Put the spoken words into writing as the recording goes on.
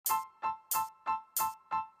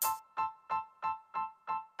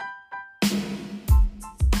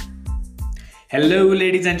Hello,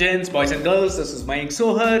 ladies and gents, boys and girls. This is Mayank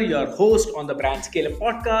Sohar, your host on the Brand Scale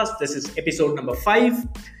podcast. This is episode number 5.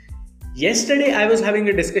 Yesterday, I was having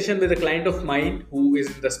a discussion with a client of mine who is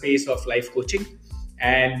in the space of life coaching,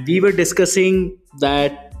 and we were discussing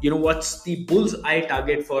that what's the bull's eye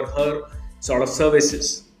target for her sort of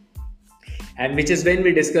services, and which is when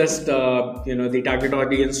we discussed the target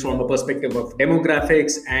audience from a perspective of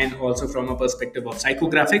demographics and also from a perspective of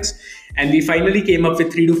psychographics, and we finally came up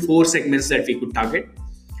with 3 to 4 segments that we could target.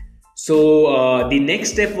 So the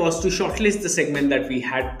next step was to shortlist the segment that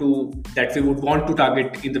we would want to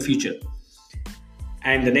target in the future,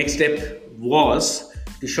 and the next step was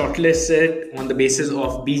to shortlist it on the basis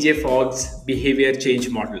of BJ Fogg's behavior change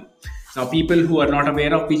model. Now, people who are not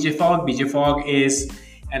aware of BJ Fogg is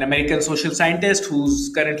an American social scientist who's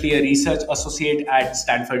currently a research associate at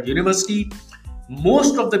Stanford University.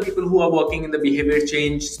 Most of the people who are working in the behavior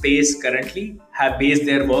change space currently have based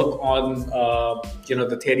their work on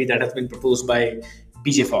the theory that has been proposed by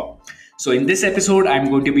BJ Fogg. So in this episode, I'm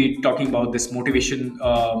going to be talking about this motivation,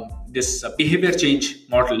 this behavior change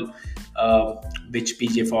model, which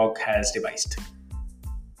BJ Fogg has devised.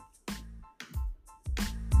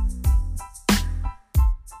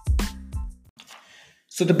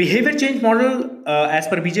 So the behavior change model, as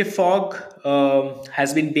per BJ Fogg,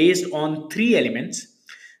 has been based on 3 elements.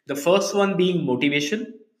 The first one being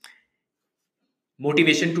motivation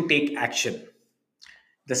to take action.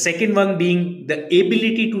 The second one being the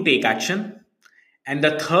ability to take action. And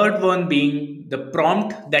the third one being the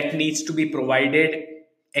prompt that needs to be provided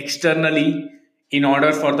externally in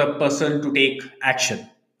order for the person to take action.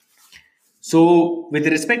 So, with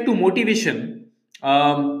respect to motivation,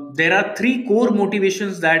 there are 3 core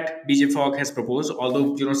motivations that BJ Fogg has proposed.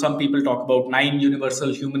 Although some people talk about 9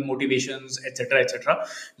 universal human motivations, etc., etc.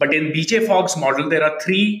 But in BJ Fogg's model, there are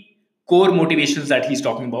 3 core motivations that he's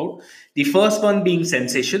talking about. The first one being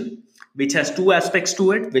sensation, which has 2 aspects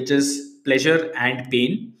to it, which is pleasure and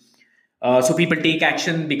pain. So people take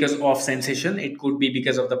action because of sensation. It could be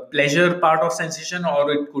because of the pleasure part of sensation,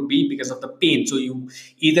 or it could be because of the pain. So you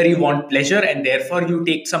want pleasure and therefore you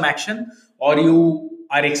take some action, or you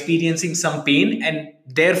are experiencing some pain and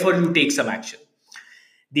therefore you take some action.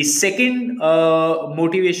 The second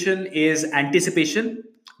motivation is anticipation,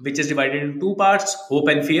 which is divided into 2 parts: hope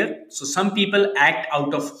and fear. So some people act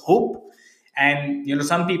out of hope, and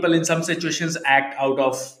some people in some situations act out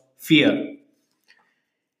of fear.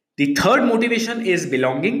 The third motivation is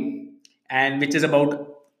belonging, and which is about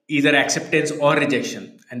either acceptance or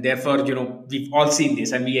rejection. And therefore, we've all seen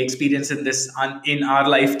this and we experience in our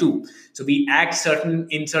life too. So we act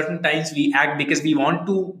in certain times, we act because we want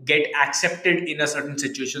to get accepted in a certain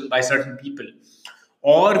situation by certain people.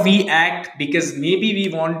 Or we act because maybe we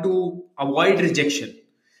want to avoid rejection.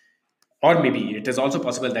 Or maybe it is also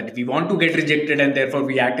possible that we want to get rejected and therefore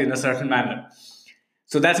we act in a certain manner.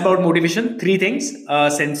 So that's about motivation. 3 things: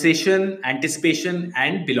 sensation, anticipation,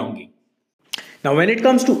 and belonging. Now, when it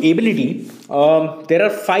comes to ability, there are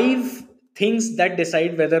 5 things that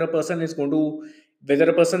decide whether a person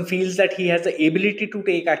feels that he has the ability to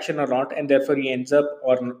take action or not, and therefore he ends up,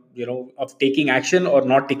 of taking action or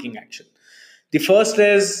not taking action. The first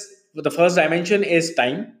dimension is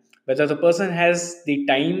time, whether the person has the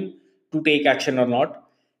time to take action or not.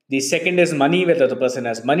 The second is money, whether the person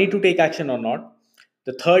has money to take action or not.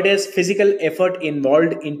 The third is physical effort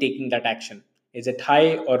involved in taking that action. Is it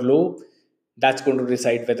high or low? That's going to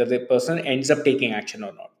decide whether the person ends up taking action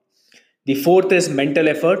or not. The fourth is mental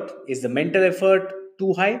effort. Is the mental effort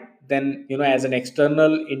too high? Then, as an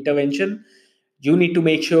external intervention, you need to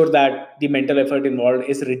make sure that the mental effort involved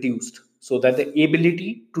is reduced so that the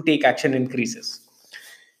ability to take action increases.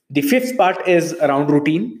 The fifth part is around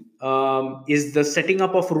routine. Is the setting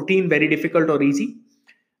up of routine very difficult or easy?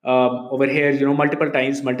 Over here, multiple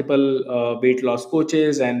times, multiple weight loss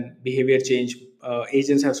coaches and behavior change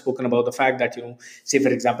agents have spoken about the fact that, say, for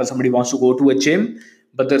example, somebody wants to go to a gym,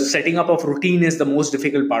 but the setting up of routine is the most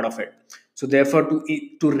difficult part of it. So therefore,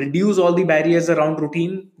 to reduce all the barriers around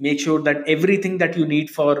routine, make sure that everything that you need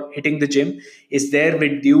for hitting the gym is there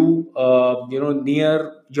with you,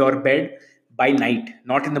 near your bed by night,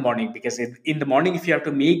 not in the morning. Because in the morning, if you have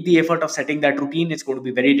to make the effort of setting that routine, it's going to be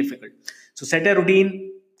very difficult. So set a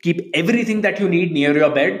routine, keep everything that you need near your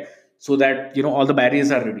bed so that all the barriers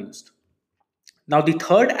are reduced. Now, the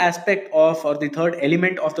third aspect of, or the third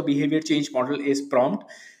element of the behavior change model is prompt,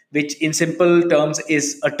 which in simple terms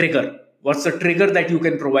is a trigger. What's the trigger that you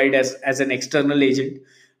can provide as an external agent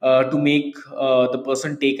to make the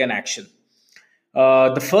person take an action?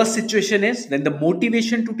 The first situation is when the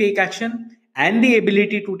motivation to take action and the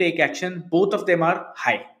ability to take action, both of them are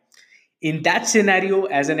high. In that scenario,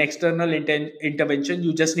 as an external intervention,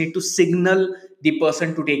 you just need to signal the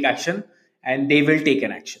person to take action, and they will take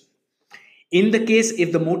an action. In the case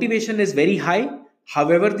if the motivation is very high,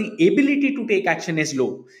 however the ability to take action is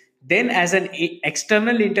low, then as an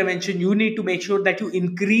external intervention you need to make sure that you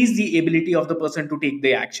increase the ability of the person to take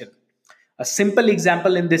the action. A simple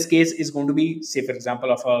example in this case is going to be, say for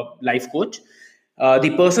example, of a life coach.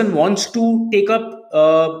 The person wants to take up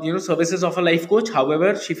services of a life coach.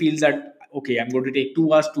 However, she feels that, okay, I'm going to take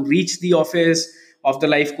 2 hours to reach the office of the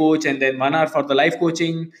life coach, and then 1 hour for the life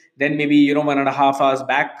coaching, then maybe 1.5 hours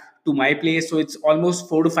back to my place. So it's almost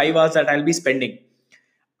 4 to 5 hours that I'll be spending.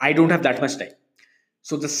 I don't have that much time.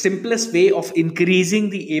 So the simplest way of increasing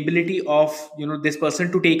the ability of this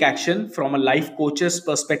person to take action from a life coach's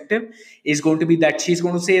perspective is going to be that she's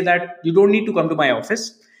going to say that you don't need to come to my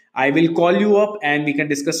office. I will call you up and we can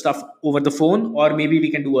discuss stuff over the phone, or maybe we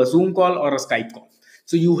can do a Zoom call or a Skype call.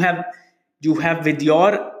 So you have with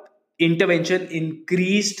your intervention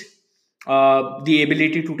increased the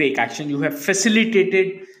ability to take action. You have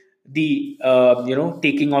facilitated the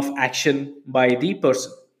taking of action by the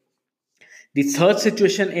person. The third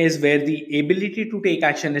situation is where the ability to take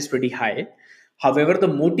action is pretty high. However, the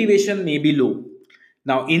motivation may be low.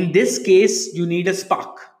 Now, in this case, you need a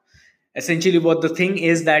spark. Essentially, what the thing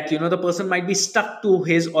is that the person might be stuck to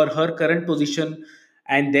his or her current position,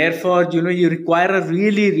 and therefore you require a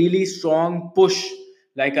really really strong push,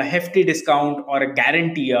 like a hefty discount or a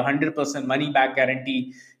guarantee, 100% money back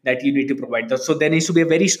guarantee that you need to provide. So there needs to be a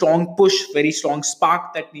very strong push, very strong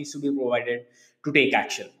spark that needs to be provided to take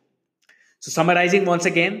action. So, summarizing once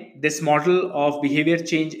again, this model of behavior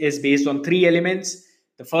change is based on three elements.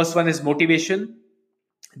 The first one is motivation.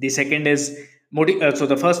 The second is so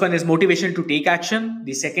the first one is motivation to take action.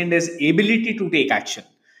 The second is ability to take action.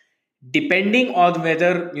 Depending on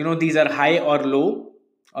whether these are high or low,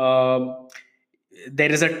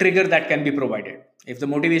 there is a trigger that can be provided. If the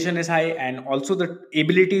motivation is high and also the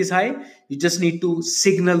ability is high, you just need to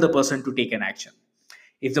signal the person to take an action.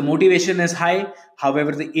 If the motivation is high,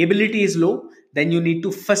 however, the ability is low, then you need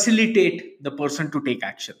to facilitate the person to take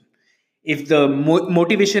action. If the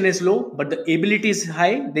motivation is low, but the ability is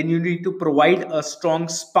high, then you need to provide a strong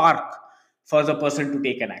spark for the person to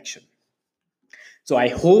take an action. So I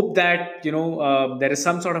hope that there is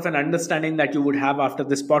some sort of an understanding that you would have after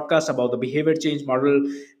this podcast about the behavior change model,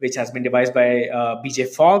 which has been devised by BJ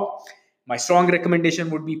Fogg. My strong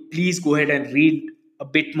recommendation would be, please go ahead and read a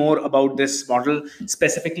bit more about this model,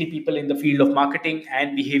 specifically people in the field of marketing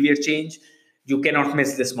and behavior change. You cannot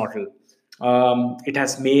miss this model. It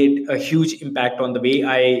has made a huge impact on the way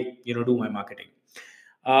I do my marketing.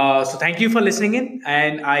 So thank you for listening in,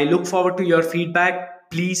 and I look forward to your feedback.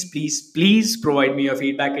 Please provide me your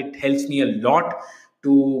feedback. It helps me a lot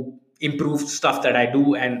to improve stuff that I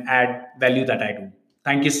do and add value that I do.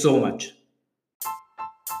 Thank you so much.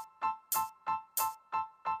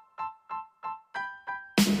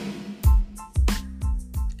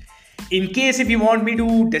 In case if you want me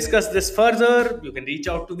to discuss this further, you can reach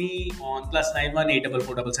out to me on +91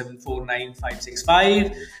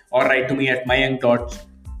 844774955, or write to me at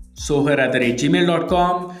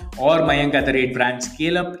mayank.sohar@gmail.com, or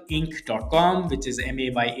mayank@brandscaleupinc.com, which is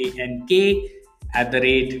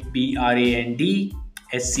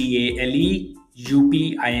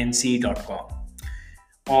mayank@brandscaleupinc.com.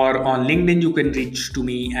 Or on LinkedIn, you can reach to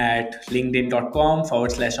me at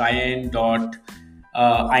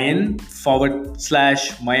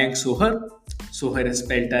linkedin.com/in/Mayank Sohar. Sohar is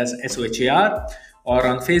spelled as SOHAR. Or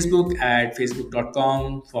on Facebook at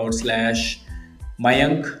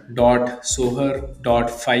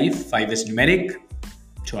facebook.com/Mayank.Sohar.5 is numeric.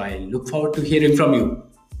 So I look forward to hearing from you.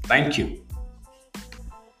 Thank you.